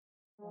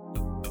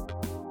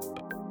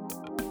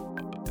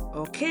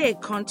Okay,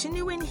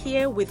 continuing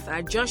here with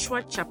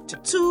Joshua chapter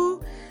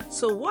 2.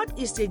 So what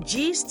is the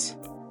gist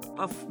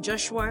of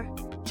Joshua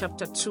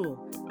chapter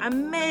 2?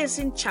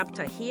 Amazing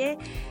chapter here.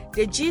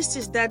 The gist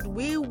is that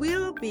we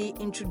will be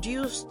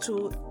introduced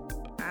to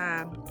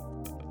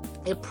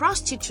a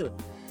prostitute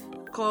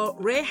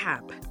called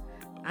Rahab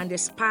and the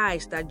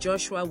spies that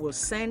Joshua will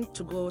send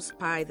to go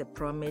spy the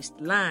promised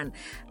land.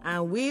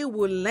 And we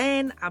will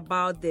learn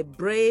about the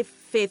brave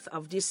faith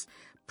of this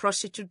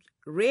prostitute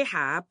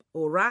Rahab,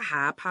 or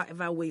Rahab,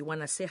 however way you want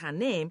to say her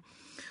name,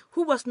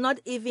 who was not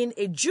even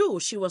a Jew.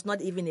 She was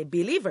not even a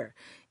believer.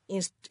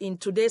 In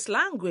today's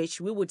language,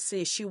 we would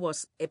say she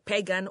was a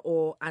pagan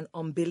or an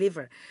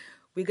unbeliever.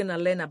 We're going to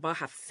learn about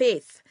her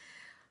faith.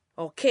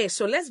 Okay,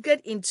 so let's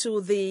get into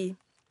the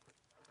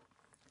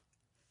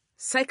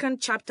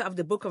second chapter of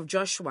the book of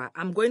Joshua.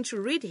 I'm going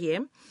to read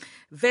here.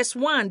 Verse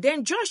 1,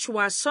 Then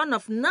Joshua, son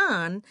of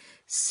Nun,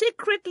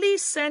 secretly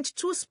sent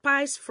 2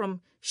 spies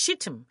from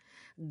Shittim.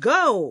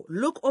 Go,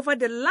 look over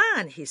the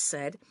land, he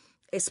said,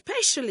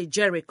 especially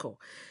Jericho.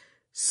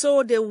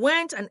 So they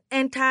went and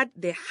entered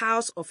the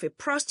house of a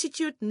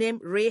prostitute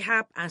named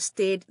Rahab and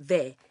stayed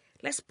there.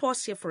 Let's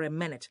pause here for a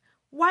minute.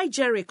 Why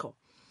Jericho?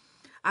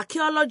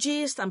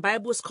 Archaeologists and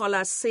Bible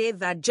scholars say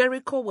that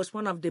Jericho was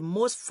one of the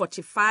most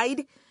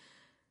fortified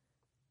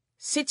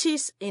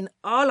cities in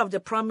all of the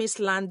promised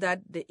land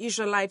that the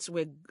Israelites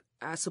were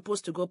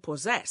supposed to go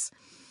possess.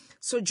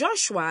 So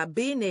Joshua,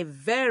 being a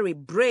very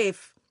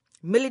brave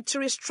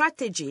military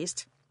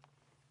strategist,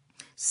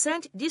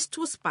 sent these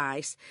 2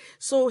 spies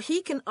so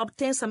he can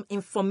obtain some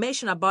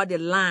information about the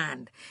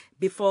land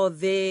before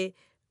they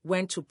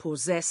went to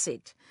possess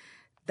it.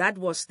 That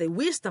was the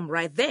wisdom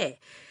right there.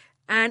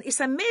 And it's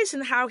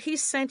amazing how he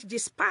sent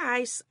these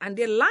spies and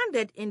they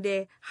landed in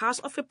the house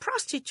of a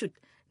prostitute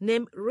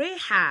named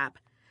Rahab.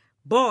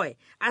 Boy,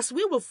 as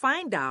we will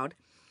find out,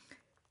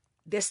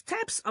 the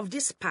steps of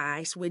these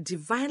spies were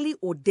divinely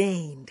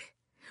ordained.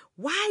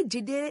 Why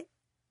did they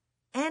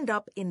end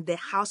up in the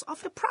house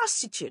of a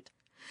prostitute?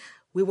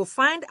 We will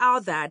find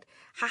out that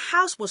her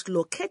house was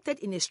located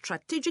in a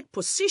strategic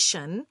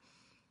position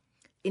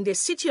in the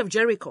city of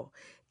Jericho.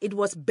 It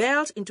was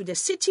built into the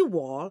city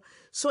wall,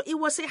 so it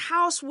was a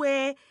house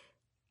where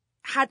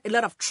had a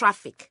lot of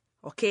traffic.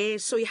 Okay,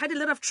 so it had a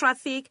lot of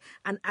traffic,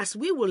 and as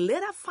we will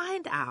later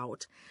find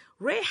out,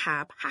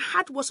 Rahab, her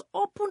heart was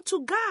open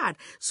to God.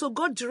 So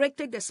God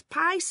directed the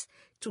spies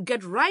to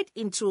get right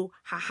into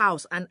her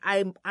house. And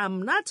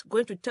I'm not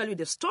going to tell you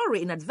the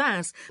story in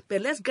advance,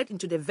 but let's get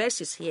into the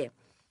verses here.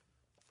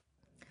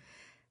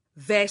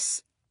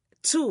 Verse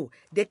 2,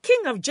 the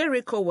king of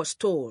Jericho was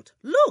told,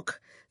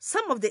 Look,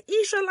 some of the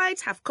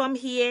Israelites have come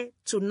here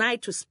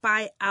tonight to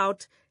spy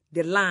out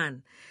the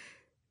land.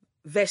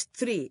 Verse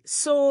 3,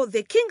 so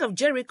the king of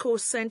Jericho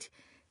sent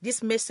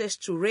this message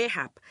to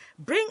Rahab,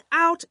 Bring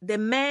out the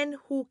men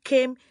who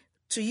came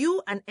to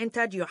you and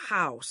entered your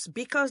house,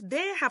 because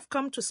they have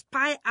come to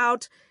spy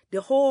out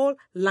the whole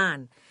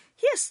land.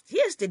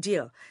 Here's the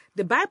deal.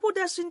 The Bible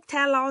doesn't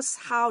tell us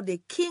how the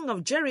king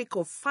of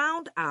Jericho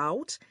found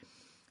out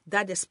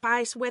that the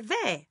spies were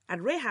there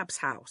at Rahab's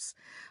house.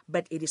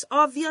 But it is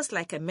obvious,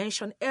 like I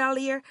mentioned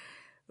earlier,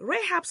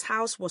 Rahab's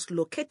house was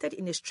located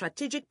in a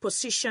strategic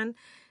position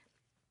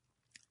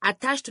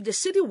attached to the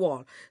city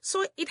wall.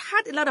 So it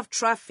had a lot of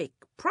traffic.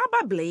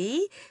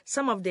 Probably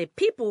some of the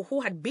people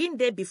who had been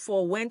there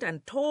before went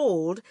and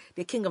told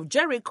the king of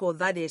Jericho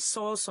that they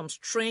saw some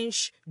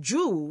strange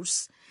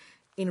Jews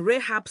in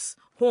Rahab's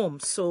home.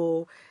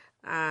 So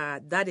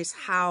that is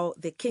how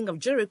the king of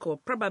Jericho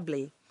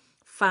probably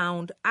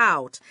found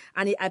out.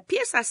 And it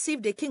appears as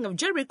if the king of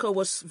Jericho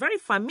was very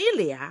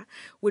familiar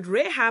with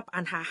Rahab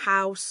and her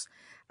house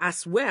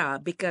as well,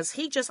 because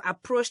he just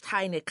approached her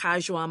in a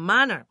casual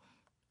manner,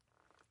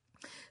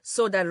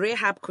 so that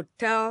Rahab could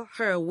tell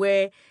her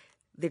where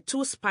the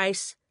 2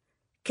 spies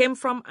came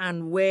from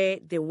and where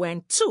they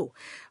went to.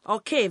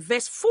 Okay,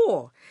 verse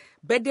 4.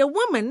 But the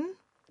woman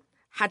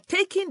had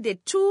taken the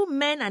 2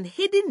 men and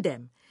hidden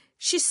them.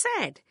 She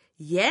said,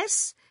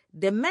 Yes,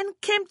 the men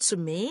came to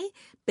me,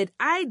 but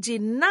I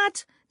did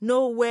not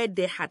know where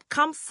they had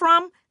come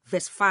from.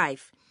 Verse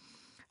 5.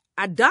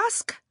 At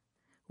dusk,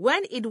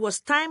 when it was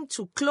time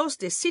to close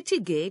the city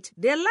gate,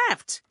 they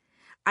left.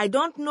 I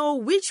don't know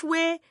which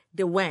way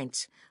they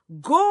went.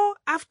 Go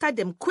after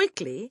them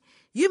quickly.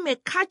 You may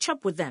catch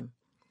up with them.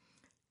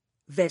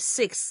 Verse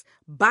 6.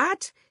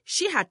 But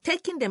she had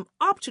taken them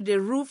up to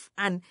the roof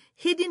and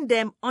hidden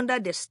them under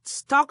the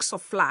stalks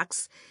of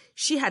flax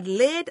she had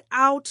laid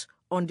out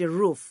on the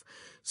roof.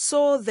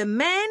 So the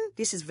men,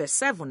 this is verse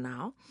 7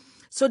 now.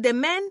 So the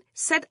men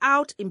set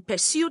out in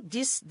pursuit.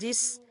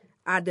 These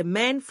are the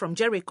men from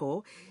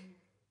Jericho.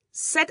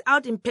 Set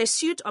out in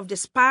pursuit of the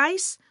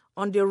spies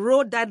on the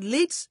road that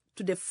leads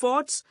to the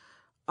fords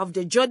of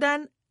the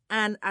Jordan,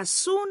 and as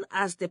soon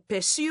as the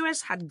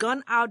pursuers had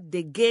gone out,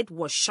 the gate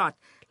was shut.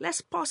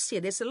 Let's pause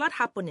here. There's a lot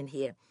happening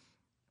here.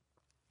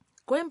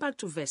 Going back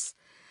to verses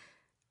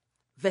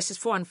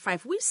 4 and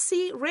 5, we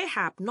see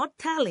Rahab not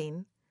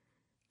telling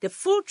the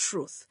full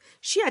truth.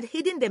 She had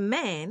hidden the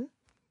men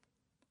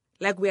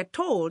like we are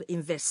told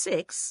in verse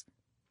 6,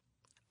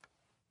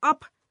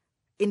 up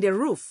in the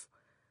roof,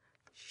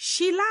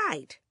 she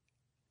lied.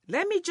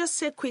 Let me just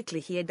say quickly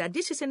here that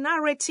this is a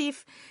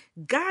narrative.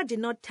 God did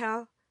not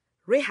tell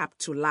Rahab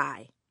to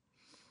lie.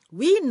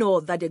 We know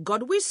that the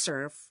God we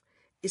serve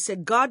is a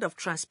God of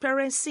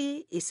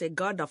transparency, is a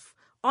God of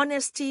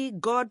honesty.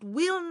 God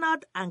will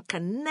not and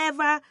can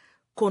never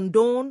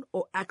condone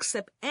or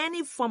accept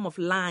any form of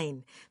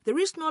lying. There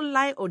is no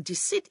lie or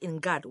deceit in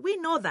God. We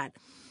know that.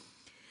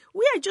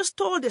 We are just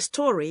told the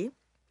story.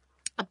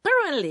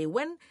 Apparently,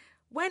 when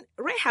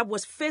Rahab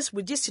was faced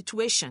with this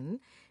situation,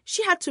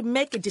 she had to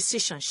make a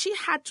decision. She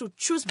had to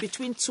choose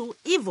between two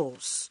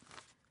evils.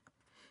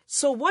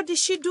 So what did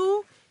she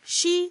do?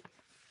 She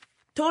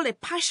told a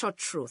partial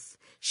truth.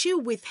 She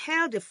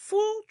withheld the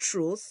full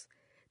truth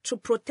to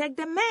protect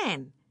the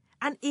man.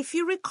 And if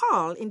you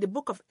recall, in the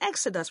book of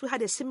Exodus, we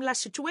had a similar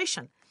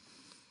situation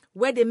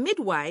where the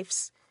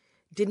midwives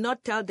did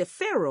not tell the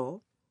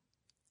Pharaoh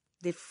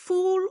the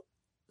full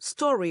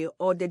story,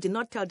 or they did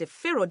not tell the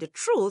Pharaoh the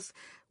truth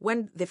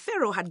when the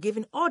Pharaoh had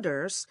given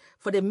orders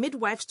for the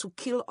midwives to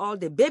kill all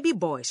the baby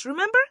boys.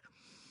 Remember?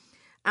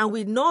 And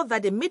we know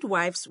that the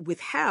midwives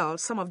withheld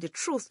some of the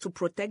truth to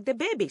protect the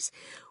babies.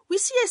 We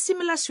see a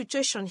similar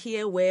situation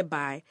here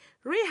whereby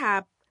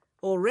Rahab,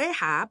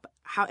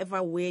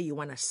 however way you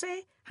want to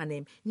say her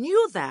name,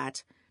 knew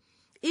that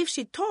if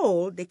she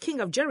told the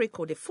king of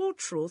Jericho the full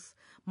truth,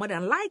 more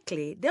than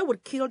likely they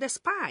would kill the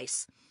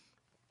spies.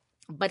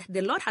 But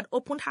the Lord had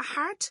opened her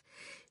heart.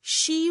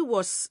 She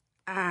was,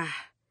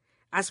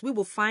 as we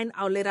will find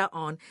out later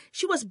on,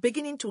 she was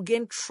beginning to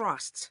gain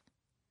trust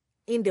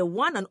in the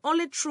one and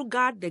only true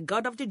God, the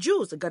God of the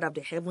Jews, the God of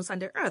the heavens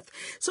and the earth.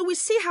 So we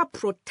see her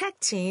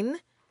protecting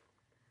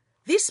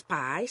these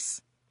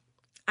spies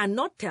and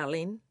not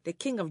telling the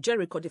king of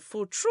Jericho the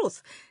full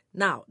truth.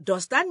 Now,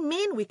 does that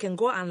mean we can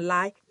go and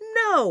lie?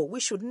 No, we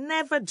should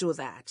never do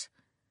that.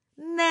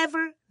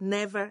 Never,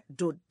 never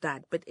do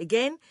that. But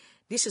again,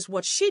 this is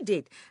what she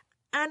did.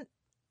 And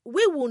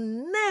we will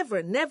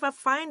never, never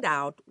find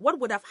out what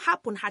would have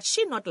happened had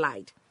she not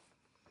lied.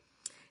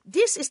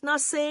 This is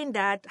not saying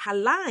that her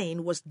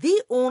lying was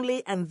the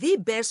only and the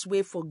best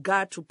way for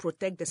God to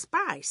protect the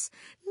spies.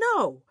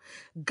 No,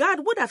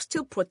 God would have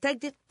still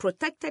protected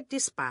the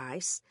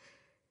spies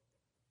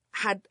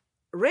had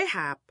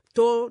Rahab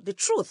told the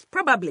truth,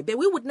 probably, but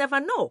we would never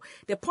know.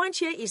 The point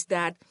here is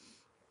that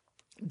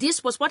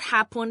this was what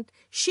happened.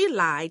 She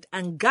lied,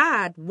 and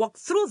God walked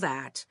through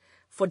that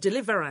for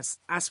deliverance.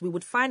 As we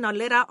would find out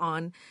later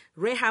on,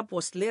 Rahab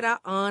was later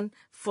on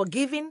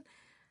forgiven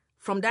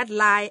from that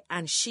lie,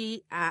 and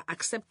she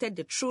accepted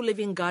the true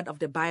living God of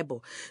the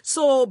Bible.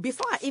 So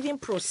before I even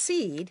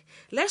proceed,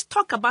 let's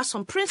talk about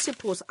some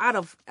principles out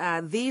of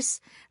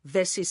these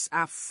verses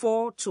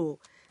 4 to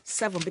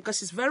 7,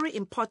 because it's very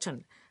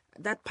important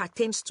that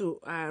pertains to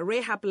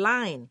Rahab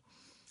lying.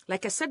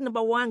 Like I said,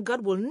 number one,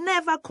 God will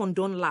never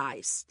condone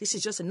lies. This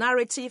is just a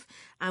narrative,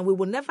 and we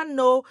will never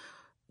know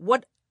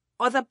what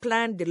other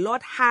plan the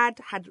Lord had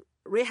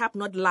Rahab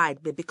not lied.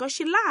 But because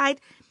she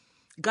lied,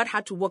 God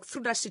had to work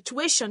through that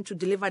situation to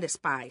deliver the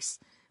spies.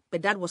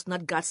 But that was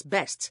not God's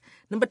best.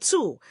 Number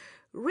two,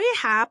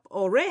 Rahab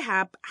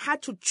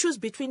had to choose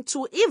between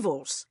two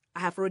evils.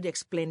 I have already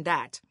explained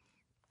that.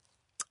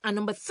 And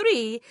number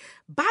three,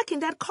 back in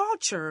that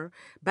culture,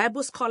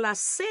 Bible scholars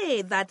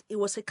say that it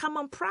was a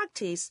common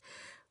practice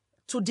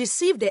to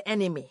deceive the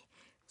enemy.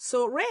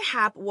 So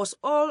Rahab was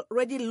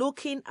already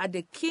looking at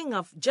the king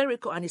of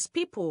Jericho and his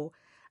people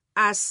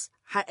as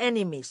her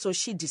enemy, so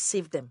she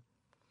deceived them.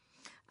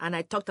 And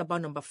I talked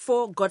about number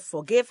 4, God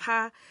forgave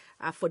her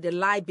for the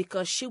lie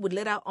because she would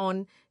later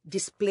on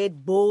display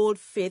bold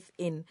faith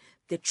in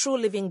the true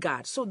living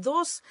God. So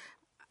those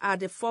are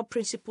the 4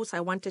 principles I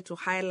wanted to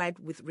highlight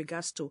with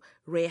regards to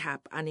Rahab.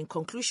 And in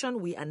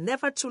conclusion, we are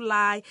never to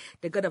lie.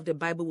 The God of the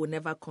Bible will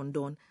never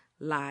condone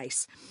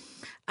lies.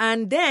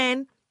 And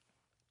then,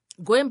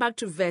 going back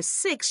to verse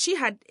 6, she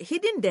had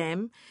hidden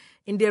them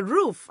in the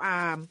roof.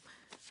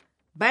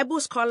 Bible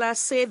scholars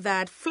say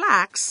that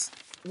flax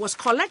was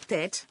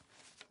collected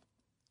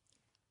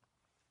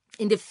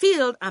in the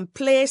field and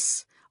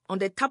placed on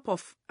the top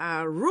of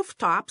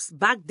rooftops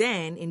back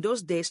then in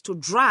those days to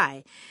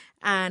dry.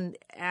 And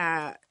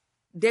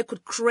they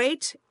could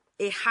create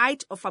a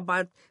height of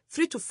about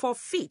 3 to 4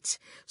 feet.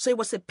 So it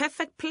was a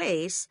perfect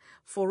place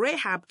for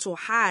Rahab to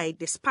hide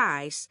the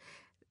spies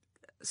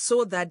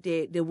so that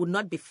they would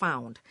not be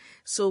found.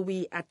 So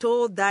we are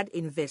told that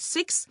in verse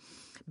 6,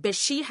 but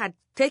she had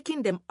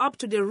taken them up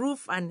to the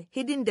roof and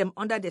hidden them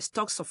under the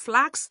stalks of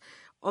flax.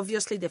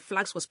 Obviously, the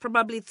flax was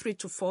probably 3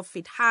 to 4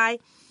 feet high.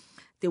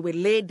 They were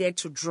laid there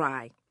to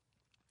dry.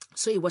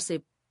 So it was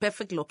a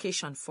perfect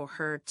location for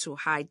her to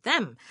hide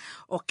them.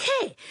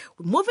 Okay,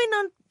 moving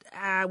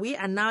on, we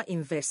are now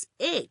in verse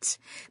 8.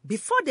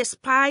 Before the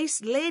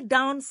spies lay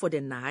down for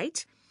the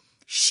night,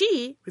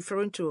 she,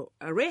 referring to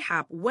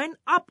Rahab, went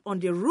up on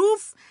the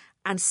roof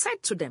and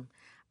said to them,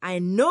 I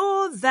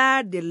know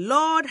that the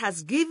Lord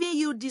has given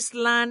you this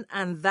land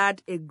and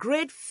that a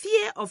great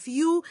fear of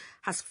you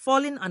has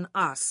fallen on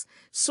us,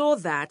 so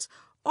that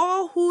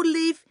all who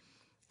live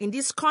in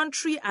this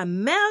country are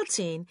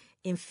melting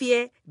in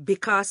fear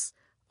because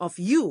of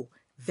you.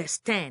 Verse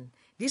 10.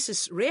 This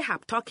is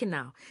Rahab talking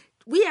now.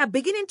 We are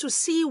beginning to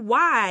see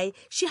why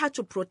she had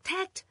to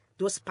protect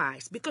those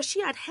spies, because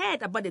she had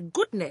heard about the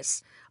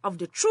goodness of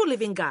the true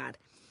living God.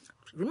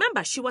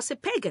 Remember, she was a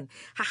pagan.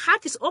 Her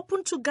heart is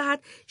open to God.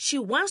 She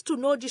wants to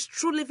know this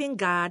true living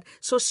God.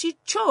 So she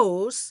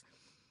chose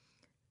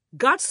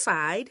God's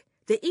side,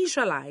 the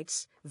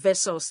Israelites,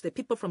 versus the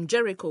people from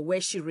Jericho,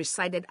 where she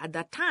resided at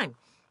that time.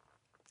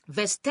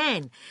 Verse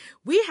 10,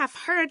 we have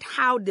heard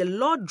how the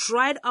Lord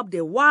dried up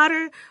the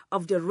water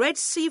of the Red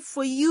Sea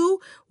for you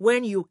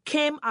when you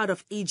came out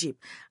of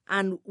Egypt,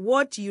 and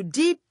what you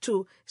did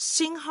to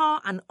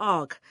Sihon and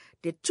Og,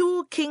 the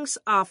two kings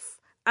of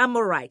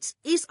Amorites,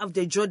 east of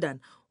the Jordan,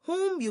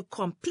 whom you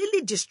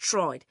completely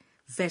destroyed.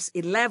 Verse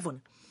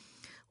 11,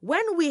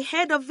 when we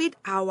heard of it,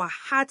 our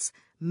hearts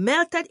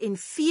melted in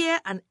fear,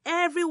 and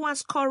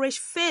everyone's courage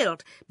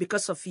failed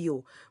because of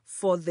you.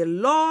 For the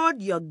Lord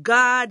your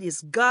God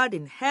is God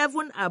in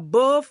heaven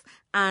above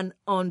and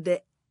on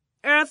the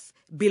earth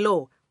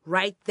below.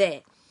 Right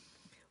there.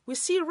 We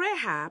see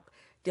Rahab,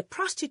 the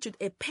prostitute,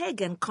 a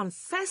pagan,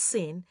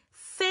 confessing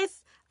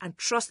faith and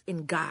trust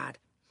in God.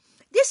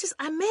 This is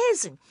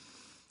amazing.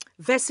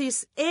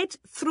 Verses 8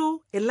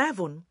 through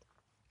 11.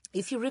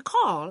 If you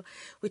recall,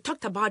 we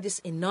talked about this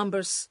in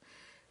Numbers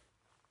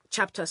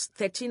chapters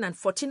 13 and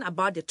 14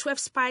 about the 12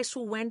 spies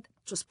who went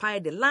to spy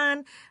the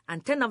land,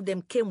 and 10 of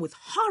them came with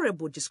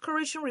horrible,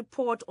 discouraging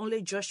report.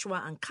 Only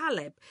Joshua and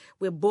Caleb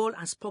were bold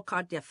and spoke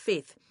out their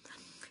faith.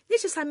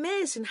 This is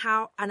amazing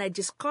how, and I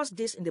discussed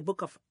this in the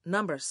book of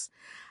Numbers,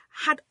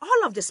 had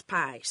all of the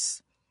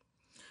spies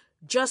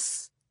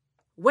just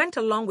went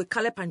along with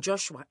Caleb and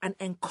Joshua and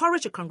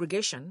encouraged the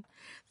congregation,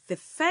 the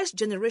first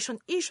generation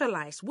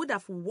Israelites would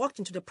have walked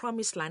into the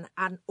promised land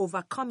and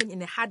overcome it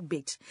in a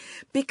heartbeat.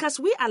 Because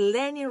we are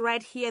learning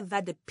right here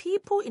that the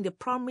people in the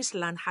promised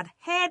land had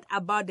heard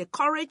about the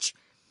courage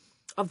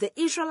of the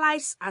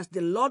Israelites as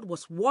the Lord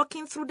was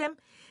walking through them.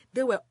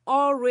 They were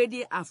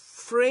already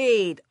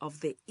afraid of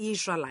the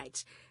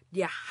Israelites.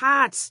 Their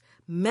hearts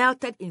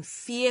melted in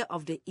fear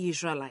of the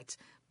Israelites.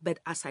 But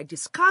as I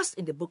discussed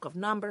in the book of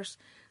Numbers,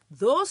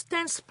 those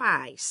 10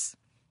 spies,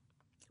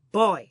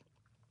 boy,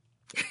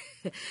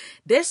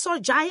 they saw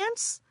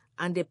giants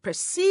and they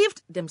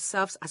perceived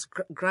themselves as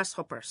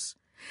grasshoppers.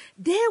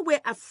 They were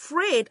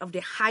afraid of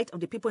the height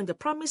of the people in the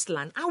promised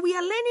land. And we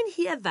are learning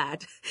here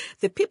that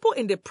the people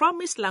in the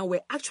promised land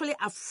were actually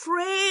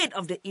afraid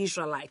of the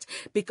Israelites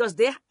because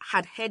they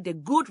had heard the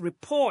good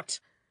report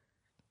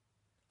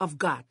of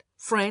God.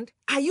 Friend,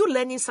 are you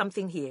learning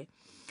something here?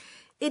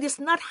 It is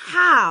not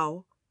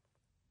how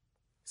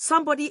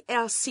somebody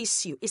else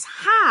sees you. It's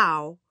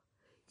how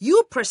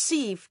you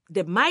perceive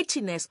the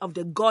mightiness of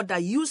the God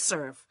that you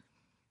serve.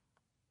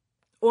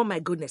 Oh my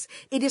goodness.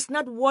 It is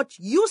not what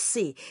you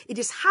see. It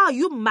is how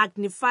you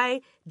magnify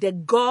the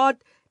God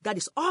that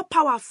is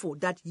all-powerful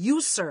that you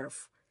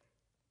serve.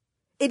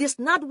 It is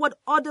not what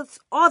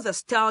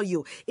others tell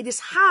you. It is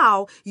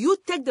how you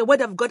take the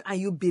word of God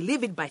and you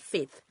believe it by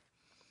faith.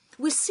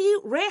 We see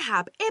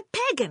Rahab, a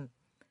pagan,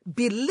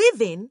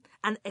 believing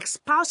and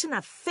espousing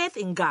her faith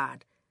in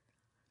God.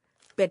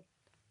 But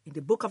in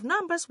the book of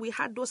Numbers, we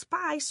had those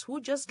spies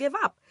who just gave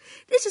up.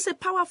 This is a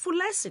powerful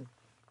lesson.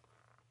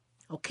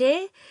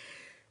 Okay?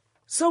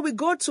 So we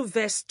go to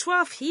verse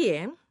 12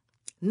 here.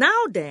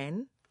 Now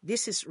then,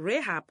 this is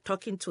Rahab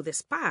talking to the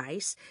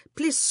spies.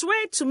 Please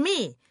swear to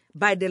me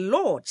by the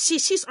Lord.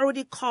 She's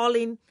already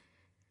calling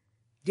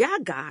their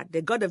God,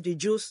 the God of the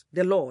Jews,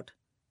 the Lord.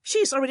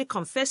 She's already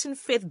confessing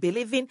faith,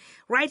 believing.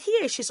 Right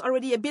here, she's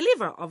already a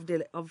believer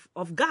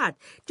of God.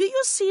 Do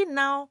you see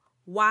now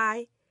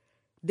why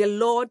the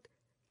Lord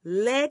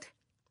led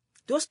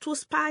those 2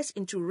 spies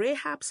into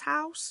Rahab's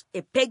house,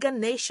 a pagan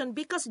nation?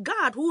 Because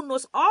God, who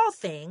knows all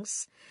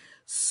things,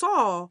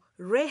 saw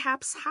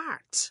Rahab's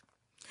heart.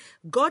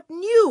 God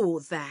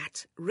knew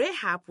that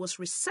Rahab was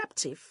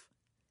receptive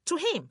to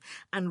him,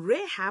 and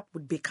Rahab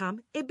would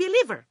become a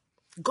believer.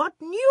 God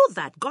knew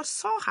that. God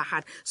saw her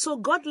heart. So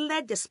God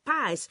led the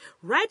spies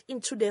right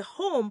into the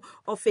home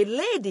of a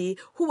lady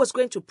who was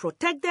going to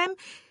protect them,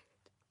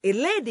 a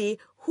lady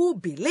who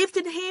believed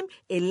in him,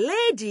 a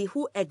lady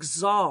who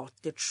exalted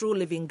the true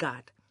living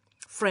God.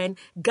 Friend,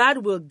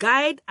 God will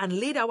guide and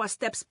lead our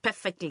steps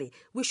perfectly.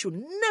 We should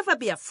never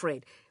be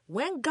afraid.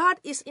 When God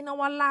is in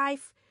our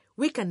life,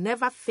 we can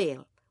never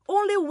fail.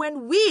 Only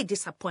when we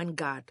disappoint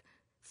God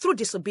through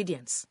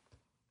disobedience.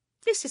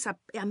 This is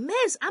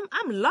amazing.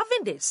 I'm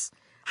loving this.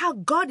 How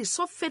God is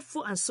so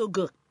faithful and so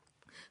good.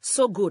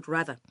 So good,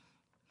 rather.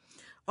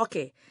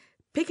 Okay,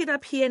 pick it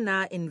up here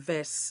now in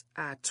verse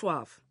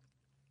 12.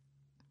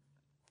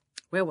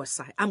 Where was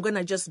I? I'm going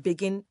to just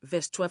begin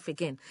verse 12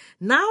 again.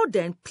 Now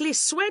then, please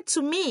swear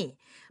to me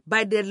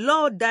by the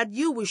Lord that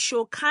you will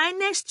show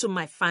kindness to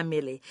my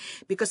family,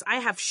 because I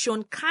have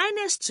shown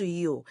kindness to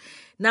you.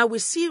 Now we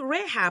see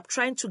Rahab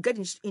trying to get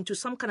into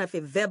some kind of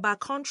a verbal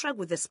contract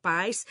with the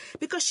spies,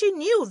 because she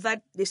knew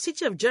that the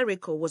city of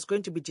Jericho was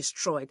going to be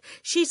destroyed.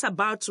 She's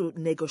about to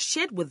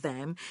negotiate with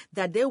them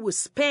that they will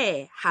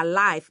spare her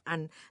life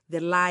and the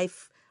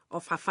life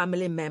of her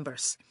family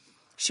members.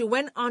 She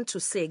went on to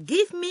say,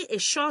 give me a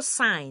sure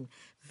sign,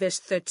 verse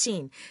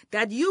 13,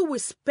 that you will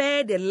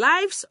spare the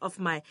lives of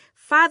my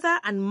father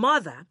and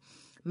mother,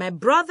 my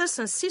brothers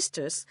and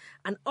sisters,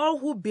 and all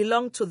who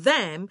belong to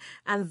them,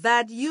 and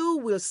that you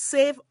will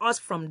save us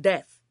from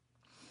death.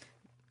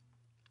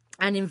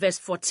 And in verse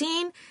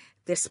 14,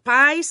 the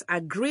spies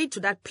agreed to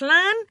that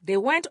plan. They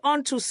went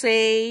on to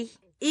say,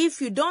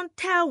 if you don't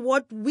tell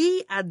what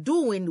we are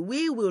doing,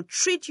 we will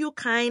treat you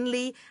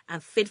kindly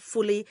and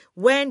faithfully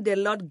when the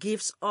Lord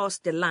gives us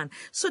the land.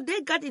 So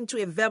they got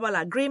into a verbal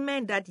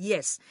agreement that,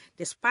 yes,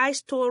 the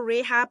spies told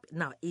Rahab,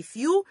 now, if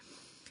you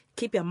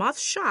keep your mouth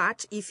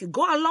shut, if you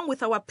go along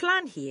with our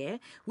plan here,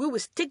 we will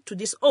stick to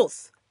this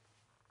oath.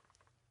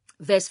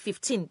 Verse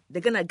 15,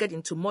 they're going to get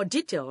into more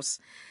details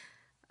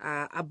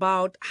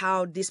about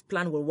how this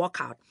plan will work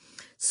out.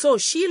 So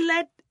she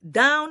let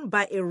down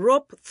by a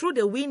rope through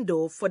the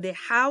window, for the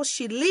house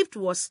she lived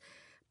was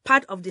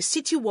part of the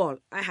city wall.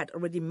 I had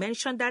already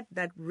mentioned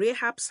that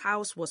Rahab's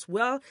house was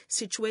well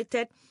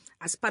situated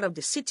as part of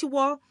the city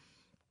wall.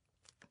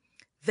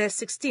 Verse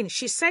 16,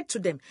 she said to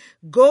them,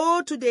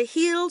 go to the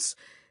hills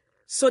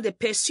so the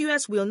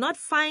pursuers will not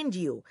find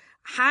you.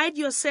 Hide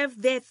yourself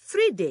there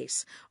 3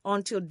 days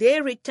until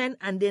they return,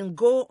 and then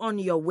go on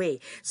your way.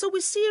 So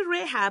we see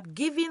Rahab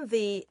giving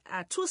the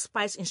two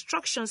spies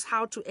instructions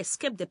how to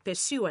escape the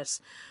pursuers.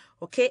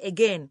 Okay,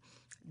 again,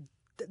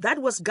 that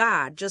was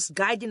God just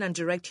guiding and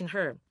directing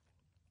her.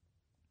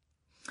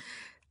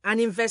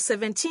 And in verse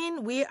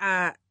 17, we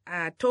are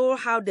told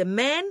how the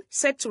men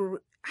said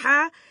to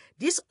her,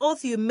 this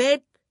oath you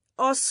made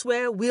us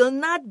swear will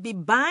not be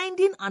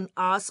binding on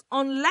us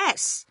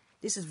unless,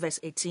 this is verse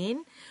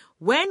 18,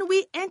 when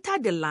we enter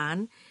the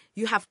land,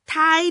 you have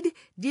tied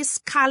this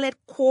scarlet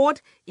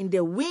cord in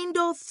the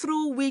window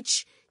through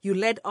which you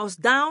let us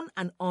down,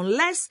 and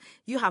unless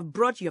you have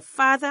brought your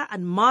father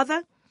and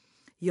mother,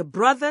 your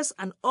brothers,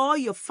 and all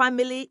your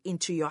family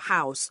into your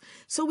house.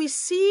 So we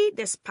see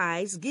the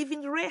spies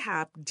giving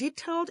Rahab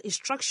detailed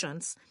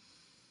instructions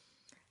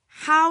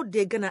how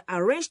they're going to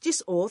arrange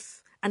this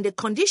oath and the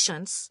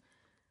conditions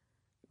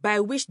by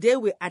which they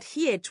will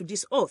adhere to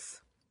this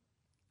oath.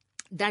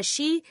 That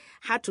she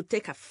had to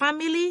take her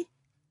family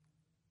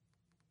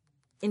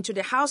into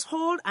the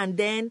household, and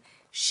then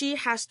she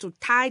has to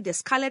tie the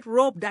scarlet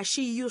rope that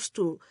she used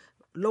to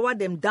lower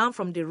them down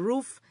from the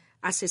roof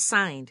as a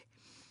sign.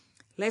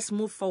 Let's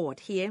move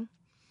forward here.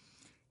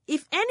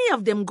 If any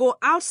of them go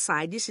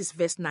outside, this is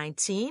verse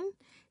 19,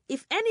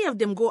 if any of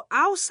them go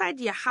outside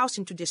your house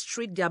into the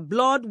street, their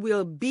blood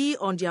will be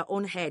on their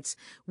own heads.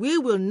 We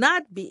will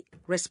not be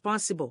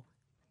responsible.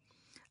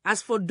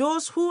 As for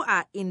those who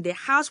are in the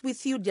house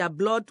with you, their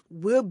blood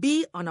will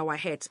be on our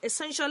heads.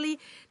 Essentially,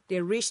 they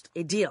reached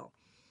a deal.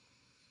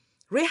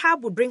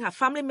 Rahab would bring her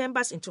family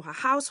members into her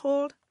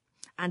household,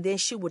 and then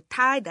she would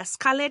tie the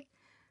scarlet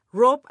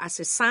rope as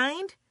a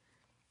sign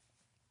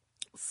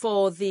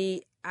for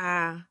the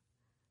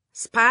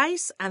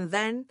spies. And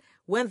then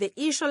when the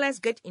Israelites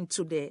get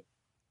into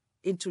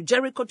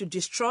Jericho to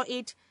destroy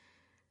it,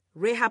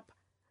 Rahab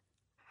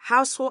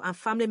household and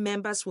family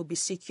members will be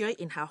secure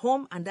in her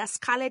home, and that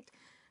scarlet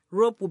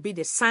rope will be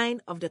the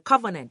sign of the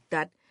covenant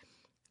that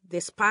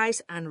the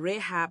spies and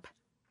Rahab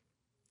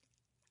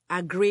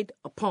agreed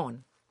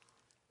upon.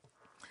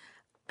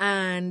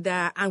 And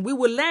we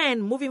will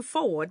learn moving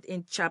forward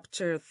in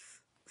chapter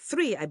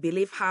 3, I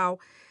believe, how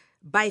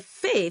by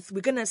faith,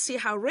 we're going to see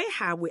how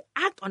Rahab will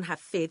act on her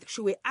faith. She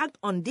will act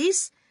on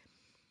this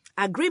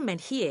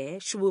agreement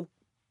here. She will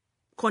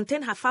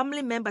contain her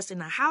family members in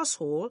her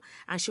household,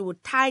 and she will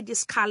tie this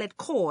scarlet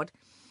cord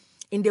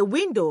in the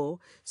window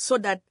so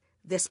that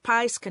the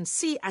spies can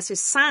see as a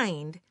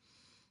sign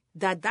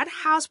that that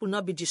house will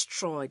not be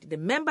destroyed. The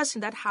members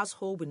in that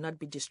household will not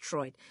be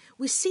destroyed.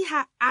 We see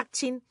her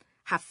acting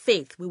her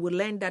faith. We will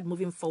learn that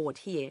moving forward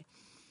here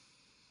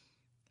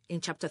in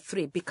chapter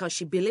 3, because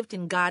she believed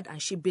in God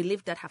and she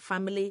believed that her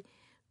family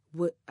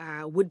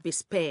would be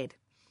spared.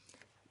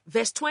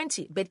 Verse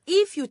 20, but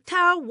if you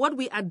tell what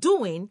we are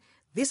doing,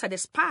 these are the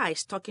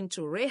spies talking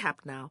to Rahab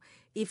now.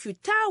 If you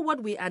tell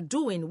what we are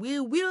doing, we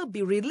will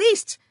be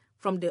released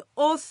from the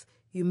oath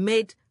you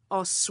made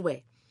us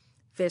swear.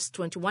 Verse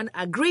 21,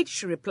 agreed,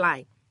 she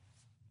replied.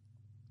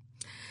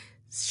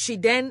 She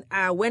then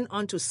went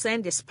on to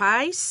send the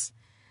spies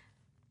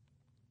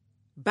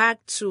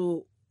back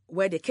to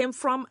where they came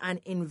from.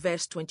 And in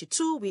verse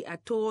 22, we are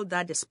told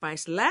that the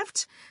spies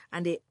left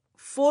and they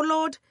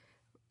followed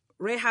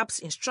Rahab's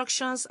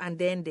instructions, and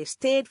then they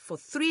stayed for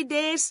 3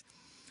 days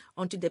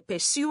until the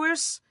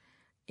pursuers,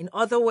 in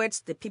other words,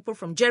 the people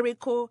from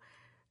Jericho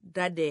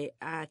that the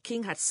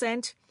king had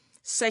sent,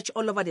 searched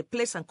all over the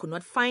place and could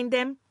not find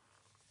them.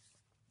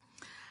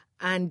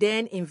 And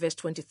then in verse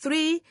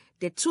 23,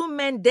 the two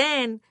men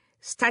then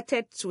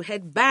started to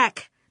head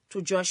back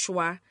to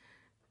Joshua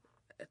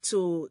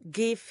to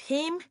give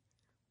him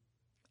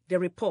the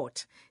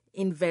report.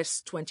 In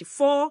verse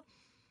 24,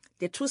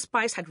 the two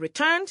spies had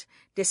returned.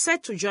 They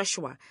said to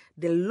Joshua,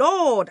 "The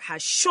Lord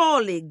has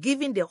surely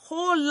given the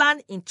whole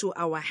land into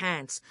our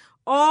hands.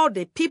 All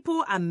the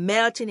people are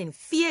melting in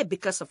fear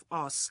because of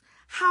us."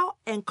 How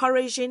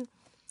encouraging,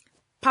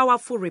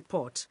 powerful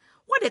report.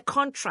 What a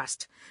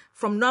contrast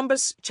from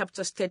Numbers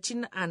chapters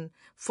 13 and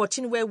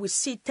 14, where we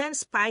see 10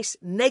 spies,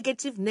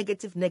 negative,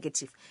 negative,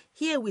 negative.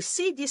 Here we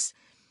see these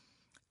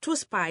two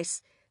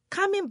spies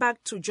coming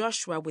back to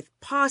Joshua with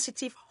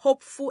positive,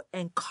 hopeful,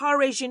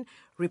 encouraging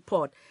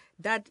report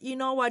that, you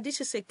know what,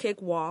 this is a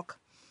cakewalk.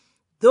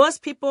 Those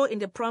people in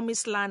the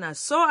promised land are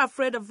so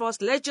afraid of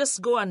us. Let's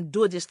just go and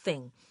do this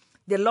thing.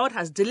 The Lord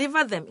has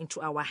delivered them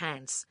into our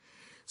hands.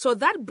 So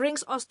that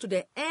brings us to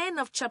the end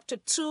of chapter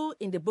 2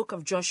 in the book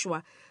of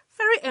Joshua.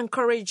 Very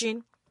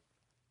encouraging.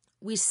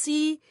 We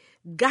see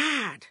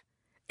God,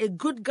 a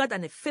good God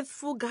and a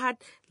faithful God,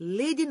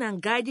 leading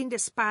and guiding the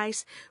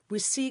spies. We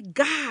see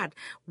God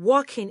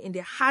working in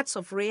the hearts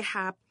of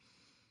Rahab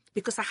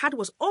because her heart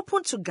was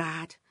open to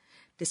God.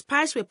 The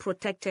spies were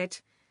protected.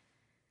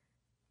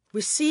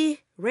 We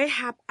see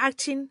Rahab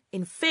acting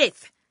in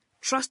faith,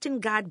 trusting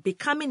God,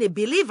 becoming a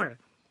believer.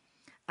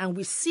 And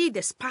we see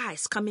the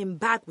spies coming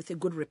back with a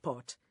good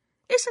report.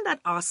 Isn't that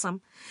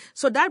awesome?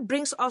 So that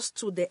brings us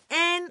to the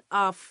end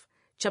of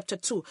chapter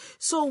 2.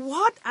 So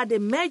what are the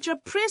major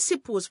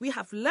principles we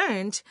have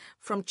learned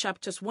from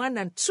chapters 1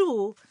 and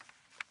 2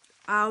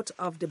 out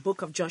of the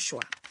book of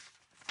Joshua?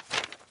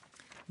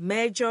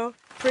 Major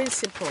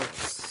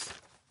principles.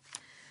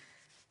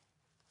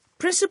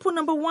 Principle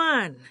number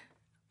 1,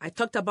 I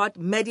talked about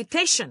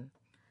meditation.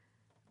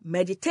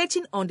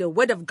 Meditating on the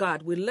Word of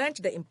God. We learned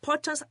the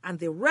importance and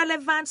the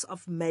relevance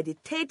of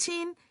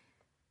meditating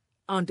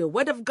on the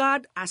Word of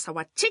God as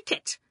our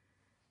ticket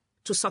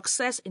to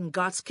success in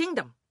God's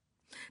kingdom.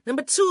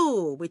 Number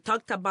 2, we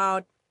talked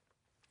about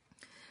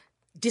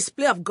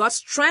display of God's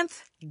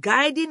strength,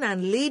 guiding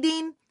and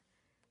leading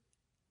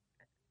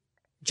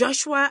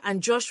Joshua,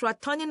 and Joshua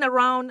turning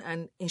around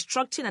and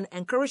instructing and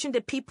encouraging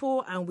the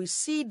people, and we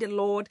see the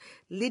Lord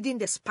leading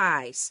the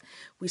spies.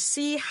 We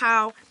see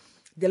how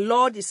the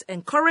Lord is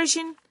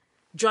encouraging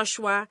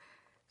Joshua.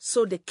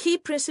 So the key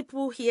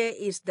principle here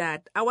is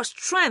that our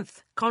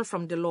strength comes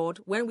from the Lord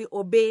when we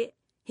obey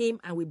Him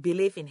and we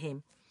believe in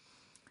Him.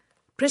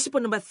 Principle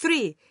number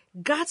 3,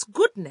 God's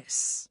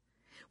goodness.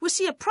 We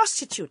see a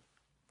prostitute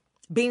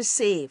being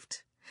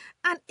saved.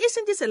 And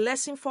isn't this a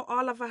lesson for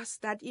all of us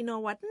that, you know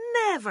what,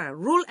 never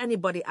rule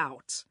anybody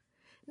out.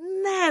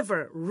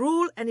 Never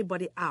rule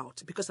anybody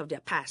out because of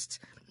their past.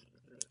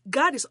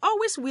 God is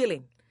always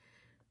willing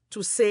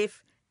to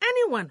save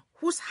anyone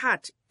whose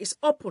heart is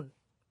open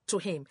to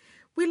Him.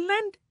 We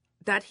learned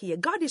that here.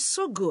 God is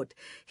so good.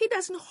 He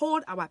doesn't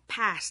hold our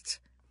past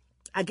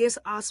against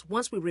us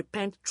once we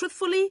repent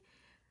truthfully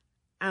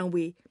and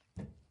we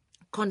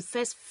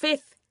confess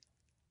faith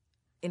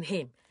in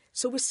Him.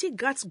 So we see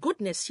God's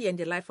goodness here in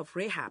the life of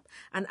Rahab.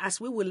 And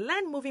as we will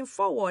learn moving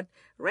forward,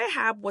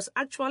 Rahab was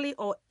actually,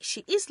 or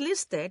she is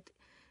listed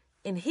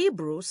in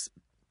Hebrews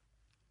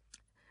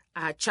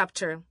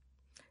chapter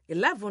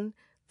 11,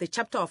 the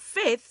chapter of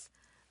faith,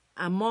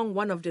 among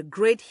one of the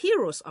great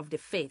heroes of the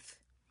faith.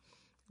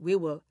 We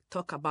will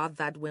talk about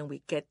that when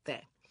we get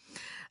there.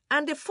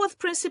 And the fourth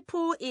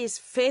principle is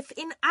faith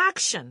in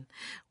action.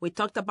 We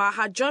talked about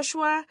how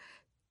Joshua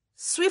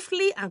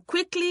swiftly and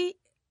quickly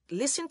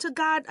listened to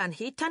God, and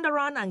he turned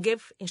around and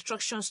gave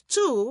instructions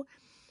to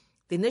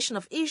the nation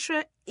of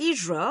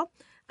Israel,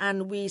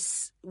 and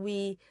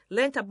we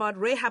learned about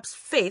Rahab's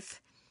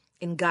faith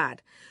in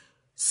God.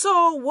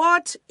 So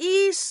what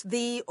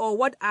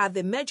are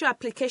the major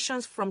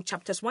applications from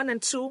chapters 1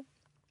 and 2?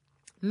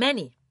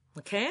 Many,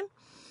 okay?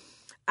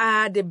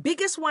 The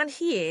biggest one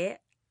here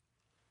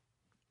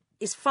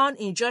is found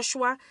in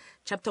Joshua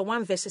chapter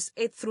 1, verses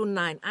 8 through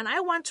 9. And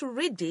I want to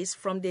read this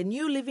from the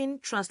New Living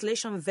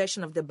Translation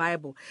version of the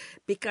Bible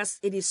because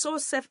it is so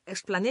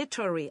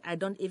self-explanatory. I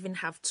don't even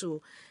have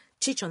to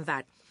teach on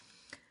that.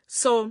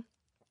 So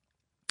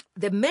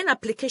the main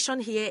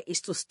application here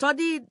is to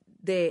study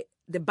the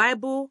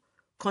Bible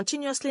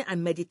continuously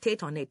and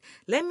meditate on it.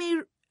 Let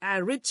me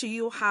read to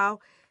you how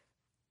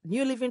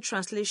New Living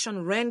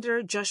Translation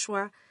rendered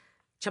Joshua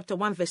chapter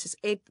 1, verses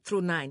 8 through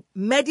 9.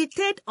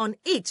 Meditate on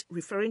it,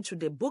 referring to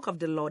the book of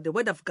the Lord, the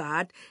word of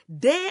God,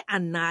 day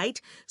and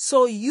night,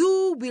 so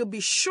you will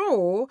be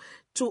sure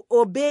to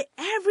obey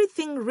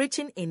everything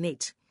written in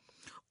it.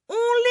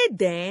 Only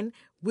then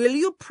will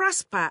you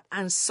prosper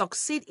and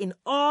succeed in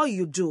all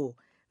you do.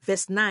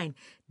 Verse 9,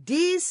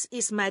 this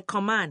is my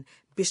command.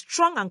 Be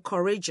strong and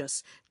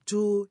courageous.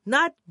 Do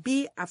not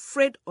be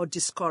afraid or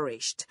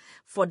discouraged,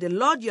 for the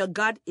Lord your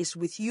God is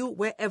with you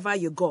wherever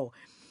you go.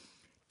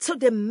 So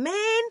the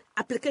main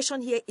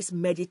application here is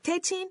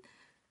meditating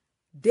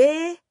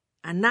day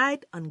and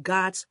night on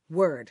God's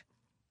word.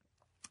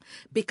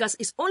 Because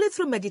it's only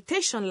through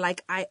meditation,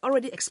 like I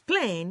already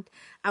explained,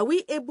 are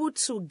we able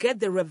to get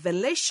the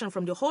revelation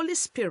from the Holy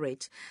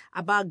Spirit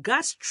about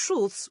God's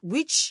truths,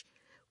 which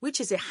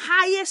is the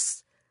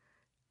highest,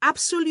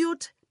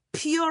 absolute,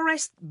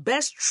 purest,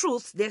 best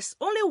truth. There's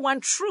only one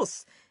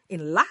truth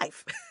in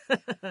life.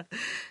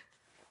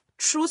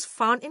 Truth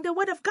found in the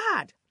Word of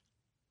God.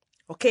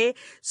 Okay?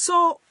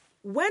 So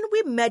when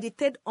we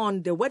meditate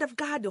on the Word of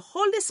God, the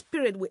Holy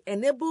Spirit will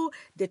enable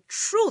the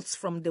truths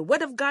from the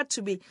Word of God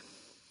to be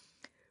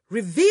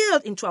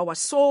revealed into our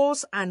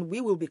souls, and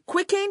we will be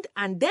quickened,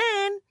 and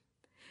then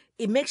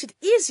it makes it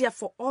easier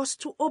for us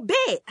to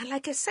obey. And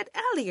like I said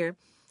earlier,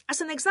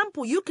 as an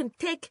example, you can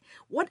take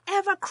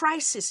whatever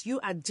crisis you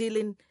are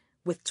dealing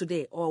with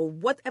today, or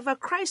whatever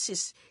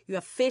crisis you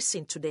are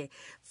facing today.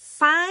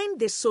 Find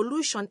the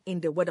solution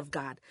in the Word of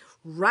God.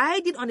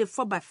 Write it on a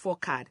 4x4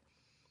 card.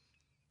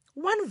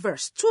 1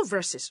 verse, 2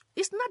 verses.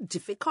 It's not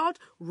difficult.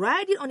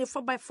 Write it on a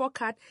 4x4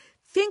 card.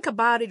 Think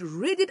about it.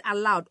 Read it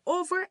aloud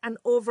over and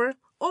over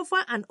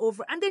and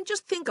over. And then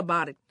just think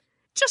about it.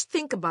 Just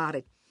think about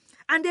it.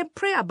 And then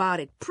pray about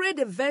it. Pray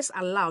the verse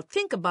aloud.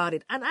 Think about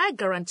it. And I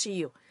guarantee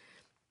you,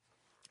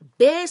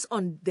 based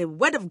on the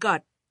Word of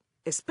God,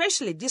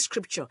 especially this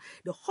scripture,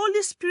 the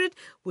Holy Spirit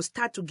will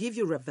start to give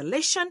you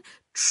revelation,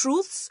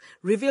 truths,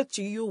 reveal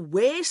to you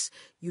ways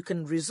you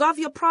can resolve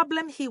your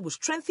problem. He will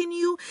strengthen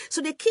you.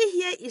 So the key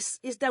here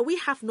is that we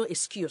have no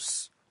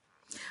excuse.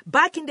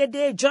 Back in the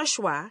day,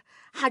 Joshua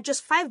had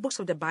just 5 books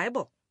of the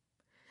Bible.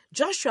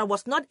 Joshua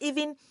was not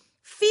even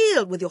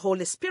filled with the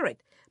Holy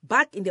Spirit.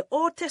 Back in the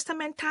Old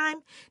Testament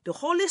time, the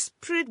Holy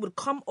Spirit would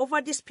come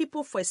over these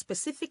people for a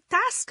specific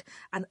task,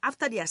 and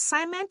after the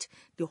assignment,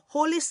 the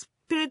Holy Spirit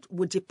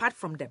would depart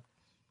from them.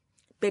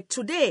 But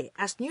today,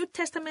 as New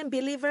Testament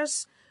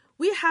believers,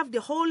 we have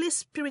the Holy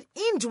Spirit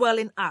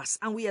indwelling us,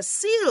 and we are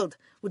sealed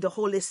with the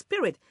Holy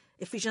Spirit.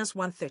 Ephesians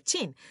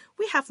 1:13.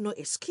 We have no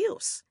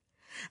excuse.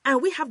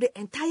 And we have the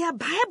entire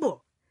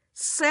Bible,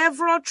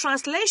 several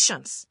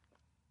translations,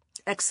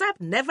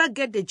 except never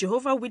get the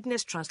Jehovah's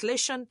Witness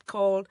translation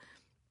called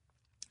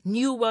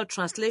New World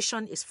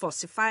Translation. Is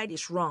falsified,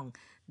 is wrong.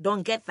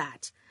 Don't get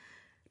that.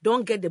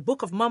 Don't get the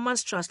Book of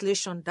Mormon's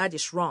translation. That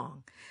is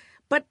wrong.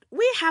 But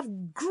we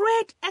have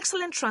great,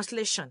 excellent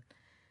translation.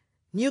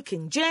 New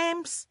King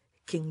James,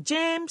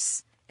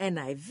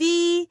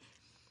 NIV,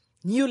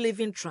 New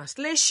Living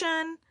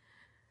Translation.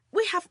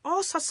 We have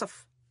all sorts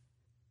of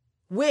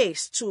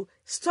ways to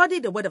study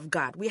the Word of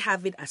God. We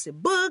have it as a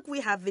book.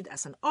 We have it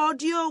as an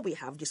audio. We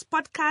have this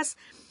podcast.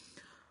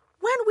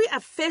 When we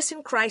are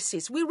facing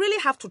crisis, we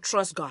really have to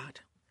trust God.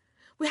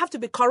 We have to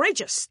be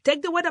courageous.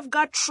 Take the Word of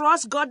God.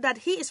 Trust God that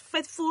He is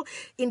faithful.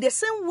 In the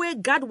same way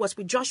God was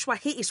with Joshua,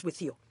 He is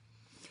with you.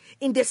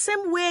 In the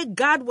same way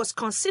God was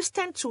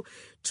consistent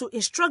to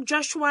instruct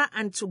Joshua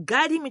and to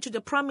guide him into the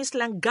promised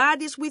land,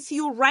 God is with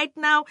you right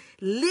now,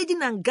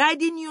 leading and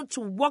guiding you to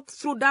walk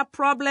through that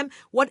problem,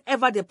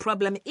 whatever the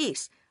problem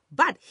is.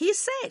 But He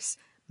says,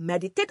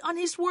 meditate on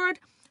His Word,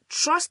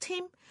 trust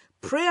Him,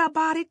 pray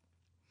about it,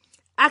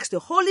 ask the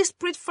Holy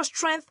Spirit for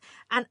strength,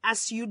 and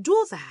as you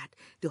do that,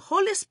 the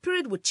Holy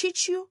Spirit will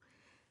teach you,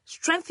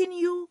 strengthen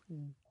you,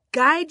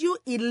 guide you,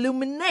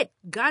 illuminate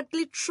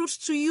godly truths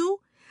to you,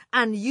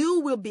 and you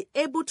will be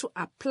able to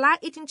apply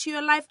it into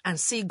your life and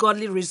see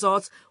godly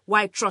results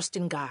while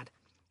trusting God.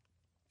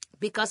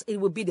 Because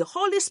it will be the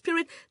Holy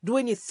Spirit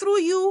doing it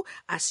through you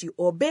as you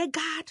obey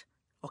God.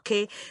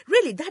 Okay?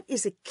 Really, that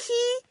is a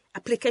key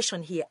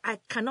application here. I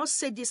cannot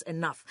say this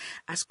enough.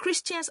 As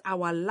Christians,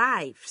 our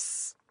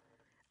lives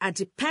are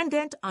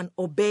dependent on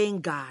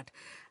obeying God.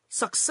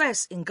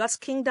 Success in God's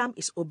kingdom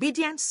is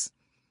obedience,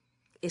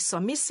 a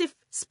submissive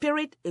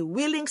spirit, a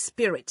willing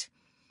spirit.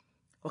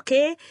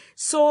 Okay?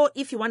 So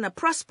if you want to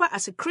prosper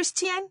as a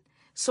Christian,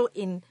 so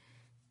in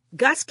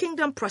God's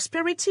kingdom,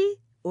 prosperity,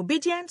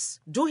 obedience,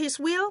 do His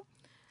will,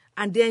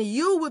 and then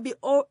you will be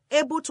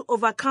able to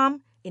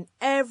overcome in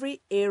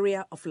every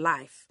area of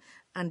life.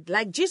 And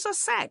like Jesus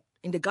said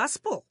in the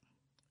gospel,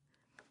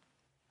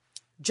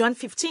 John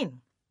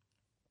 15,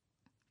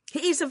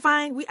 He is the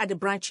vine, we are the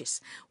branches.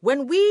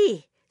 When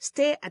we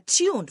stay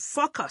attuned,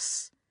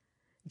 focused,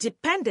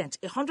 dependent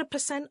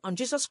 100% on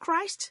Jesus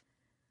Christ,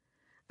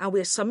 and we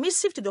are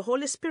submissive to the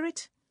Holy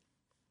Spirit,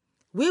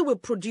 we will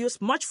produce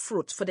much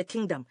fruit for the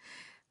kingdom.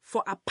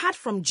 For apart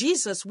from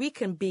Jesus, we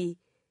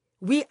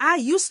are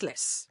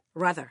useless,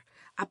 rather.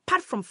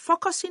 Apart from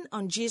focusing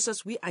on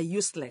Jesus, we are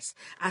useless.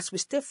 As we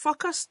stay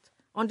focused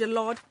on the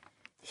Lord,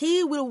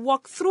 He will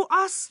walk through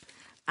us,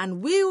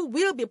 and we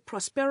will be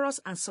prosperous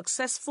and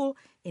successful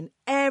in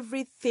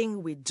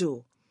everything we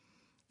do.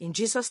 In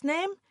Jesus'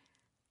 name,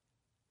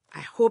 I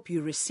hope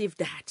you receive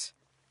that.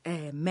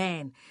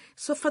 Amen.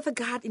 So, Father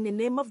God, in the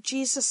name of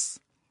Jesus,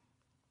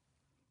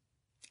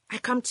 I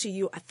come to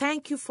you. I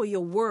thank you for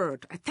your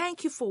word. I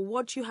thank you for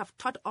what you have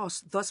taught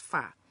us thus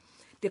far.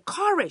 The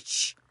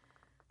courage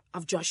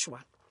of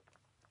Joshua,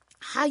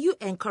 how you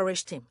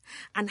encouraged him,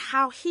 and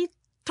how he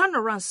turned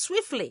around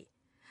swiftly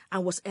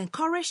and was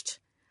encouraged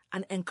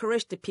and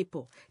encouraged the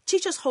people.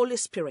 Teach us, Holy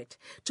Spirit,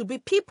 to be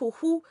people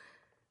who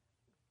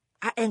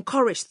are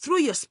encouraged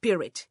through your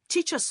Spirit.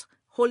 Teach us,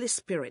 Holy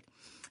Spirit,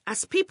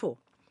 as people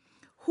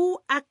who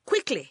act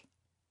quickly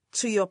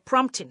to your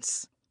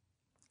promptings.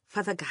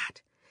 Father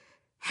God,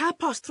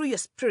 help us through your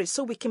Spirit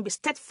so we can be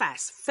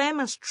steadfast, firm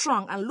and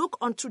strong, and look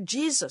unto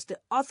Jesus, the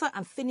author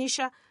and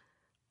finisher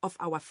of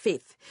our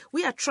faith.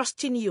 We are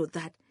trusting you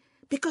that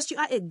because you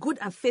are a good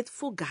and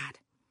faithful God,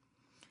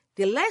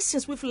 the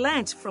lessons we've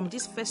learned from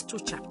these first 2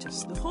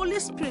 chapters, the Holy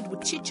Spirit will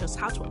teach us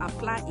how to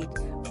apply it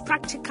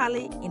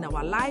practically in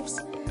our lives,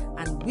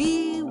 and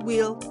we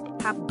will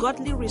have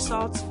godly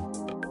results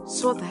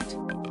so that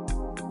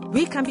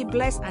we can be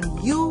blessed and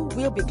you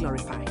will be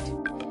glorified.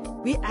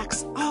 We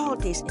ask all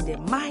this in the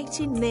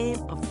mighty name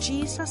of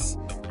Jesus,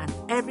 and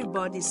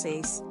everybody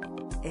says,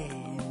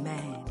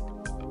 Amen.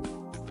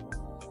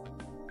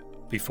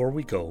 Before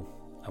we go,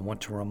 I want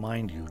to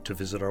remind you to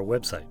visit our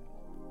website,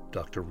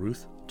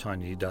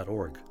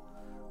 drruthtanyi.org.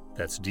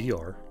 That's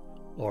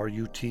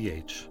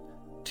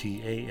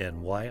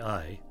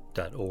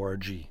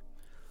drruthtanyi.org.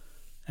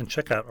 And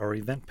check out our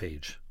event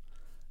page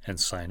and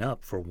sign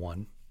up for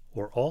one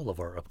or all of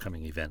our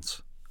upcoming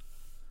events.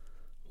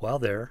 While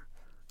there,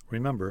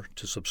 remember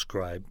to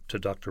subscribe to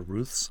Dr.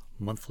 Ruth's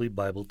monthly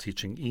Bible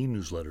teaching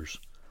e-newsletters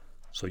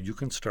so you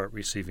can start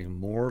receiving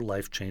more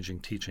life-changing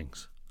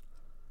teachings.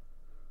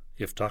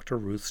 If Dr.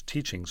 Ruth's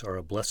teachings are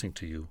a blessing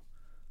to you,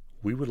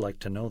 we would like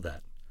to know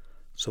that.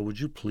 So would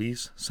you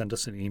please send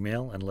us an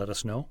email and let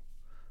us know?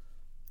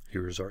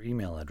 Here is our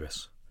email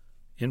address,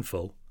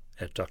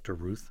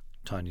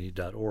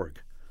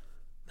 info@drruthtanyi.org.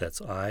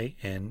 That's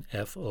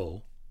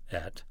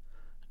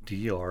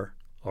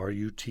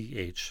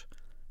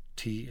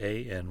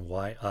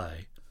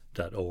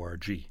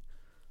info@drruthtanyi.org.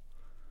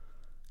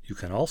 You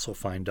can also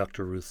find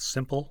Dr. Ruth's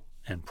simple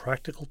and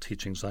practical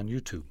teachings on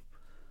YouTube.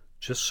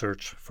 Just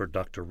search for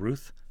Dr.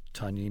 Ruth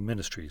Tanyi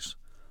Ministries.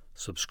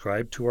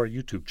 Subscribe to our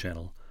YouTube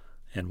channel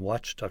and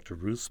watch Dr.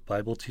 Ruth's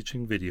Bible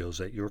teaching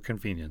videos at your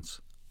convenience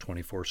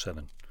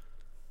 24/7.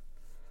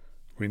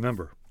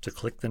 Remember to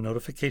click the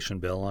notification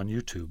bell on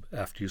YouTube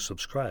after you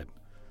subscribe.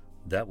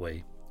 That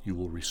way, you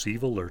will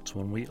receive alerts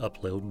when we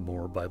upload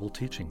more Bible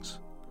teachings.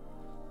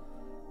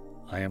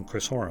 I am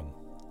Chris Horam,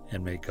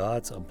 and may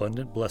God's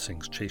abundant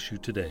blessings chase you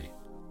today.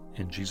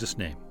 In Jesus'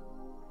 name,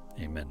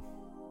 amen.